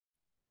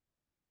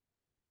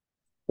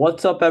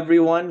What's up,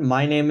 everyone?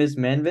 My name is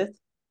Manvith,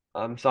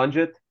 I'm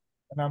Sanjit,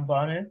 And I'm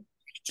Banu. and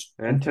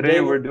and today today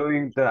we're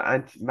doing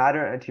the matter,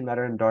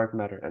 antimatter, and dark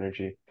matter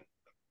energy.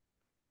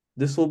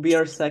 this will be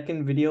our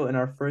second video in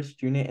our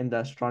first unit in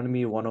the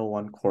Astronomy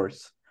 101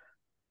 course.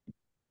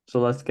 So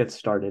let's get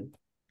started.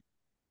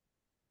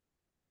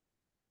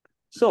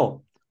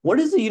 So, what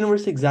is the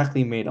universe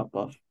exactly made up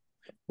of?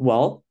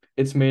 Well,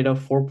 it's made of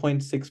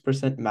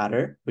 4.6%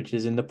 matter, which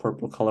is in the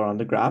purple color on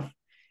the graph.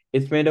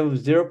 It's made of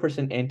 0%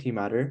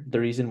 antimatter. The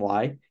reason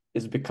why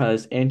is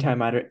because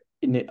antimatter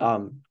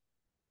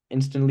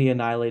instantly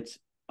annihilates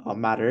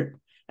matter,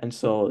 and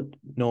so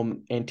no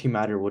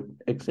antimatter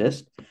would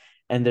exist.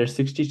 And there's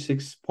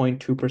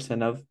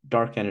 66.2% of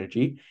dark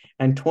energy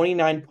and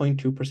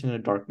 29.2%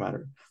 of dark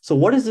matter. So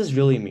what does this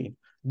really mean?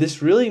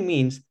 This really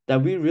means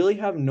that we really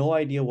have no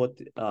idea what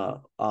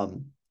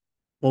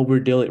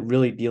we're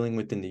really dealing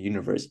with in the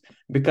universe.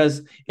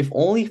 Because if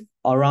only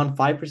around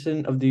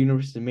 5% of the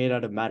universe is made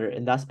out of matter,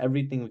 and that's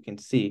everything we can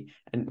see,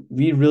 and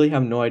we really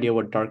have no idea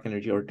what dark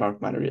energy or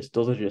dark matter is.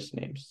 Those are just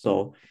names.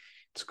 So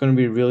it's going to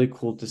be really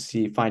cool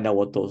to find out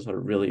what those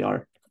really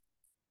are.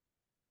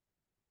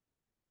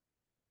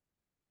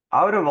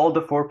 Out of all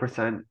the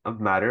 4% of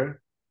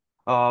matter,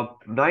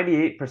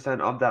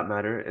 98% of that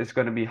matter is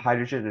going to be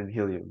hydrogen and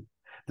helium.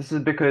 This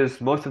is because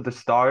most of the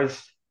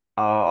stars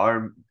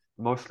are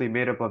mostly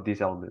made up of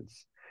these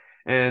elements,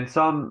 and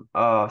some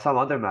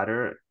other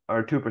matter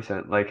are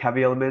 2%, like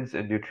heavy elements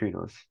and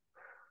neutrinos.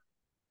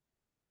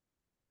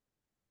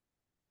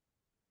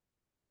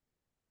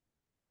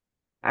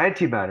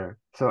 Antimatter.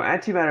 So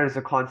antimatter is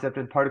a concept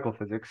in particle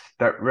physics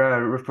that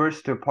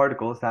refers to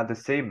particles that have the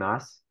same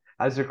mass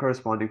as their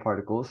corresponding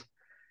particles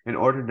in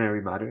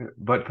ordinary matter,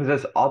 but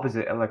possess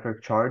opposite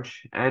electric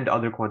charge and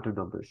other quantum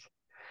numbers.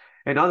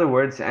 In other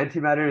words,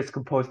 antimatter is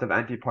composed of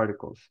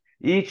antiparticles.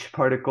 Each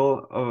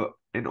particle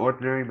in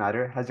ordinary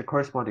matter has a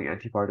corresponding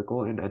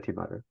antiparticle in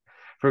antimatter.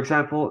 For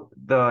example,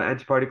 the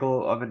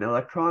antiparticle of an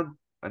electron,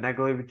 a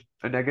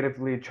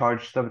negatively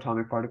charged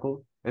subatomic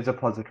particle, is a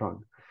positron,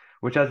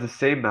 which has the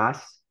same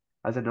mass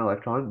as an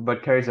electron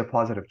but carries a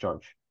positive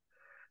charge.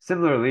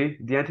 Similarly,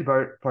 the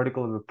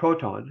antiparticle of a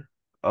proton,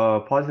 a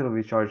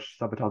positively charged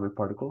subatomic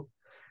particle,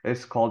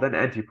 is called an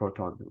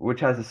antiproton, which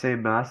has the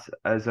same mass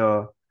as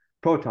a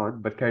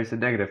proton but carries a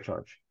negative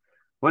charge.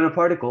 When a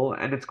particle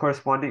and its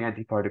corresponding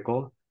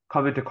antiparticle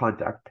come into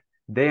contact,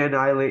 they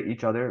annihilate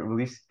each other,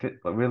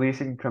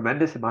 releasing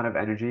tremendous amount of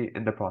energy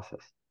in the process.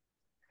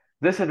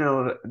 This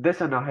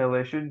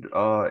annihilation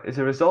is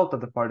a result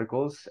of the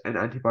particles and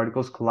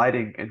antiparticles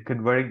colliding and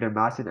converting their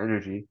mass and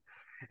energy,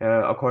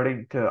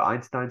 according to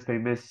Einstein's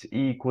famous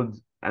E equals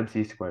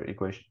mc squared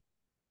equation.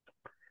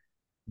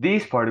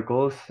 These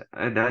particles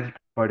and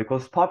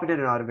antiparticles pop in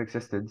and out of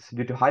existence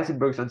due to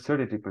Heisenberg's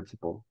uncertainty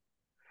principle.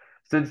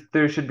 Since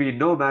there should be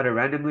no matter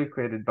randomly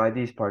created by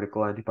these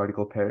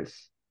particle-antiparticle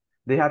pairs,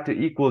 they have to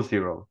equal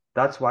zero.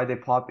 That's why they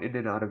pop in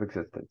and out of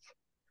existence.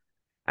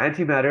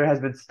 Antimatter has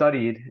been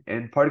studied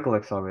in particle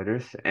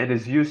accelerators and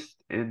is used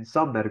in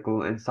some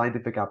medical and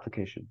scientific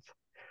applications.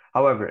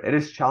 However, it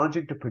is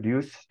challenging to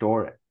produce,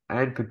 store,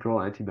 and control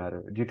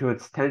antimatter due to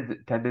its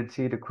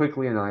tendency to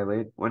quickly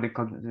annihilate when it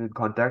comes in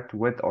contact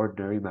with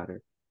ordinary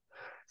matter.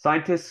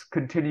 Scientists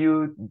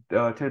continue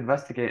to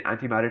investigate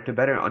antimatter to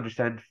better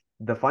understand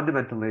the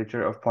fundamental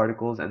nature of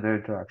particles and their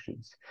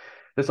interactions.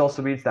 This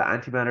also means that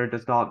antimatter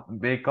does not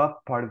make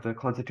up part of the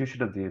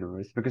constitution of the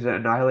universe because it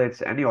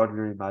annihilates any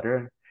ordinary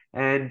matter,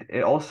 and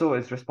it also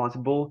is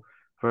responsible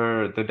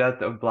for the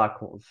death of black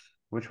holes,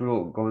 which we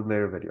will go in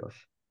later videos.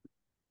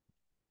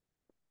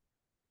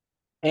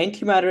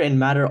 Antimatter and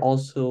matter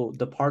also,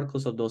 the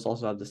particles of those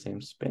also have the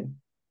same spin.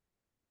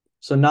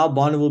 So now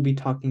Bonu will be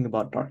talking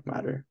about dark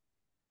matter.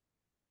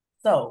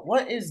 So,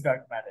 what is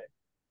dark matter?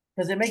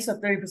 Because it makes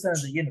up 30%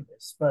 of the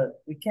universe,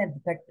 but we can't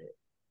detect it,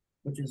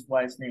 which is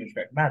why its name is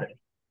dark matter.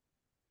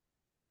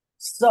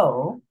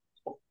 So,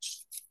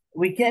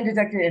 we can't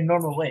detect it in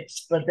normal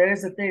ways, but there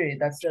is a theory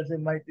that says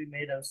it might be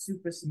made of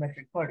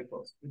supersymmetric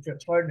particles, which are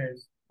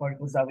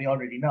particles that we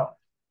already know.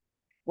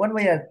 One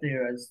way I've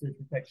theorized to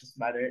detect this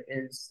matter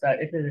is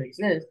that if it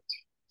exists,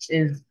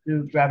 is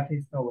through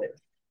gravitational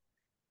waves.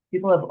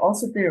 People have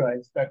also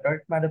theorized that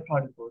dark matter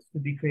particles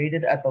could be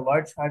created at the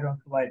Large Hadron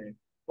Collider,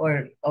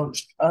 or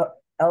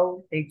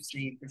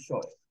LHC for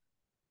short.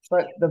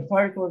 But the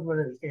particles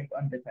would escape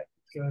undetected,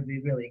 so it would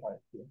be really hard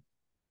to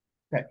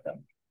detect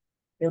them.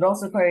 It would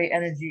also carry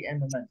energy and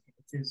momentum,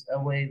 which is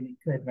a way we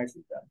could measure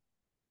them.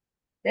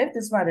 If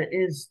this matter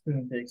is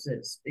proven to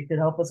exist, it could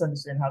help us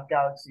understand how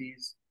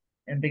galaxies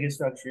and bigger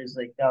structures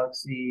like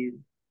galaxy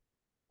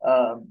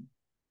um,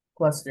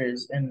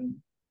 clusters and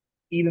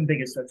even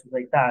bigger structures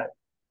like that,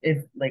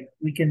 if like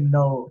we can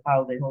know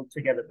how they hold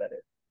together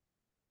better.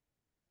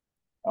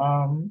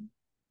 Um,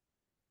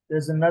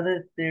 there's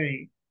another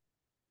theory.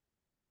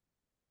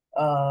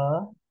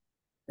 Uh,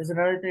 there's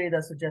another theory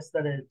that suggests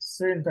that a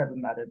certain type of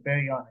matter,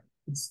 baryonic,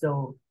 can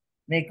still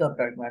make up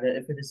dark matter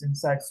if it is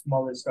inside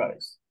smaller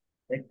stars,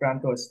 like brown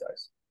dwarf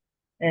stars,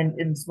 and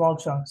in small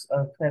chunks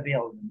of heavy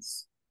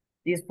elements.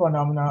 These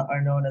phenomena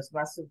are known as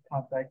massive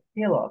compact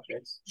halo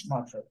objects. I'm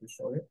not sure if you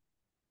showed it.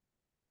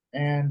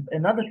 And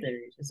another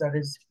theory is that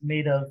it's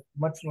made of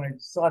much more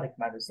exotic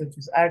matter, such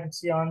as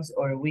axions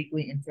or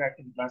weakly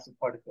interacting massive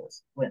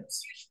particles,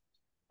 WIMPs.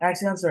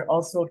 Axions are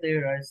also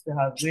theorized to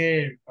have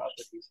weird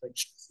properties, like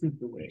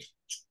super weird,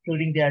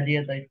 including the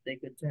idea that they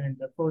could turn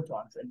into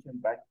photons and turn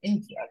back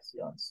into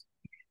axions.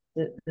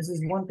 This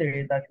is one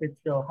theory that could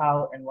show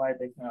how and why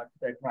they cannot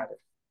detect matter.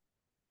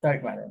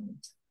 Dark matter.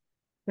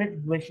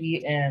 Fritz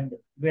Zwicky and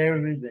Vera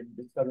Rubin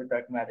discovered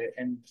dark matter,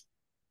 and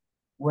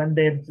when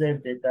they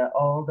observed it, that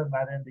all the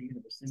matter in the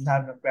universe didn't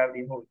have enough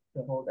gravity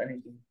to hold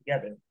anything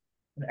together,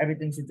 and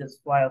everything should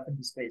just fly off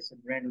into space in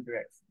random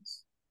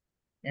directions.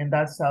 And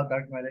that's how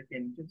dark matter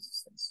came into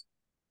existence.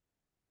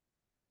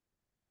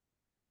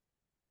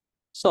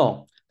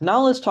 So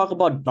now let's talk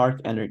about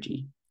dark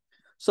energy.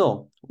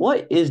 So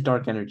what is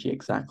dark energy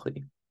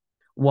exactly?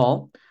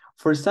 Well,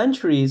 for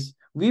centuries,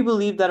 we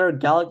believed that our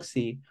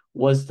galaxy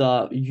was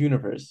the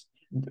universe.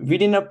 We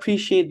didn't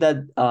appreciate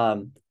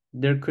that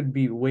there could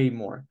be way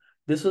more.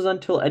 This was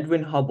until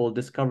Edwin Hubble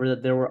discovered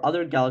that there were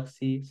other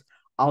galaxies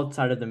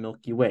outside of the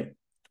Milky Way.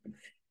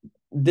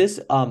 His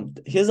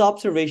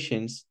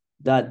observations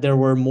that there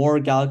were more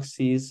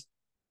galaxies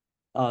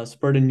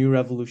spurred a new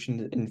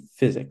revolution in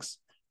physics.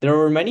 There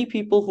were many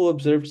people who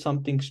observed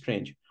something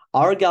strange.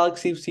 Our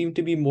galaxy seemed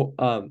to be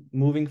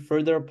moving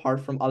further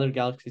apart from other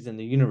galaxies in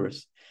the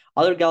universe.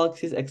 Other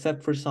galaxies,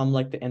 except for some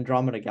like the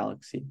Andromeda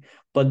galaxy.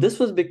 But this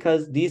was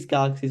because these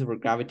galaxies were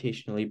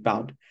gravitationally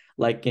bound,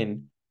 like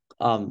in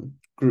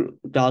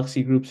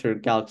galaxy groups or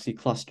galaxy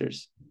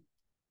clusters.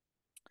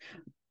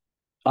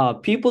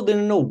 People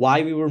didn't know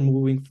why we were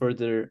moving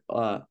further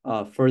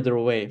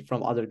away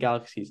from other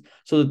galaxies.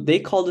 So they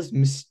call this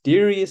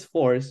mysterious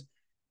force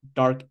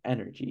dark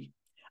energy.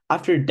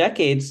 After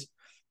decades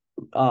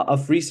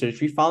of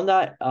research, we found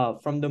that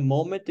from the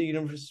moment the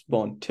universe is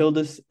born till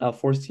this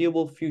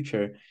foreseeable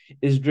future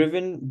is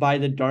driven by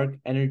the dark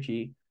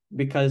energy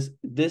because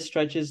this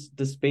stretches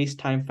the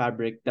space-time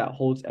fabric that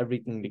holds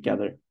everything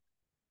together.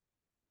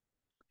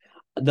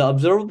 The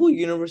observable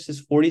universe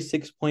is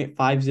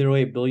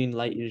 46.508 billion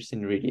light years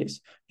in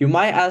radius. You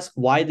might ask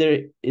why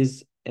there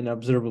is an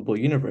observable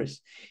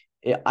universe.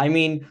 I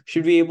mean,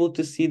 should we be able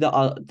to see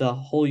the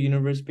whole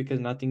universe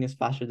because nothing is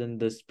faster than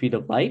the speed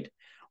of light?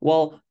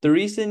 Well, the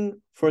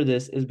reason for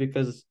this is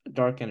because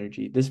dark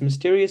energy. This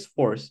mysterious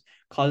force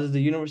causes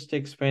the universe to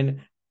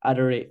expand at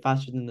a rate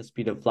faster than the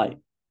speed of light.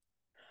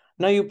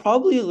 Now, you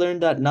probably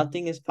learned that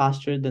nothing is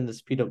faster than the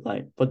speed of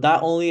light, but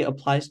that only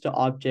applies to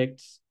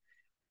objects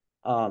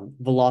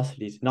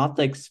velocities, not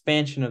the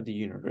expansion of the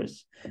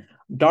universe.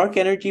 Dark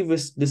energy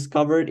was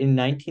discovered in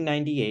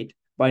 1998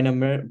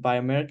 by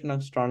American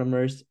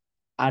astronomers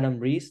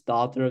Adam Rees, the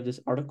author of this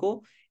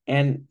article,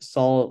 and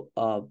Saul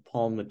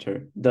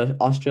Palmater, the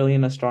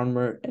Australian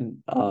astronomer,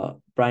 and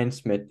Brian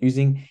Smith,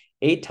 using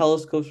 8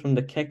 telescopes from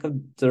the Keck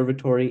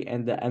Observatory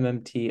and the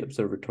MMT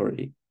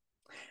Observatory.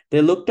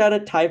 They looked at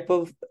a type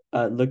 1A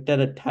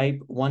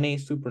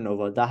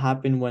supernova that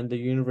happened when the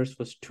universe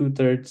was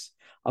 2/3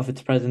 of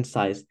its present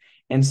size,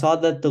 and saw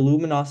that the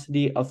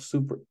luminosity of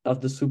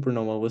the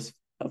supernova was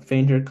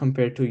fainter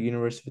compared to a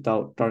universe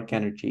without dark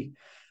energy.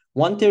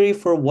 One theory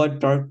for what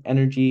dark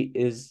energy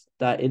is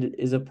that it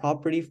is a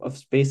property of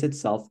space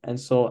itself, and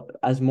so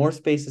as more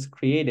space is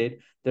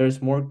created, there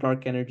is more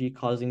dark energy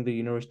causing the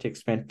universe to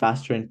expand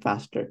faster and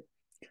faster.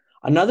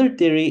 Another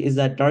theory is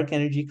that dark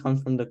energy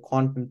comes from the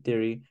quantum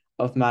theory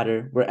of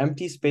matter, where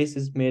empty space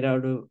is made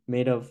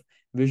of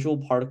visual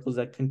particles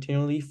that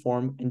continually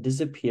form and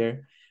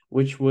disappear,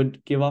 which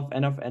would give off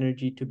enough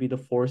energy to be the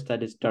force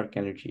that is dark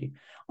energy.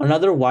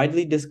 Another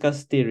widely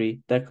discussed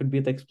theory that could be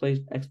the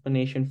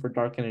explanation for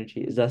dark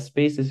energy is that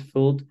space is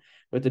filled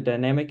with a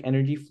dynamic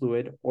energy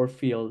fluid or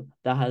field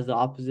that has the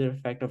opposite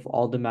effect of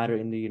all the matter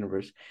in the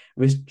universe,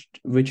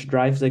 which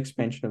drives the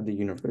expansion of the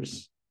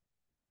universe.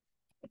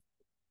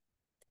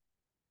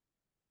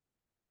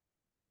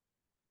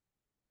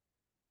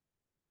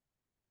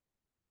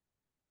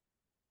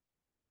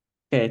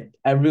 Okay,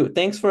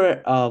 thanks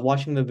for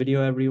watching the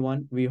video,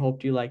 everyone. We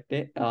hope you liked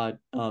it.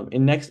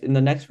 In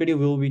the next video,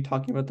 we will be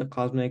talking about the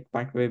cosmic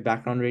microwave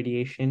background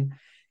radiation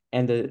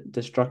and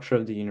the structure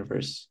of the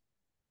universe,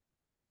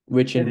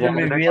 which It's gonna involves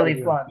be next really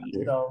video. fun.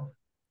 So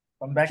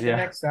come back the Yeah.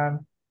 next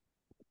time.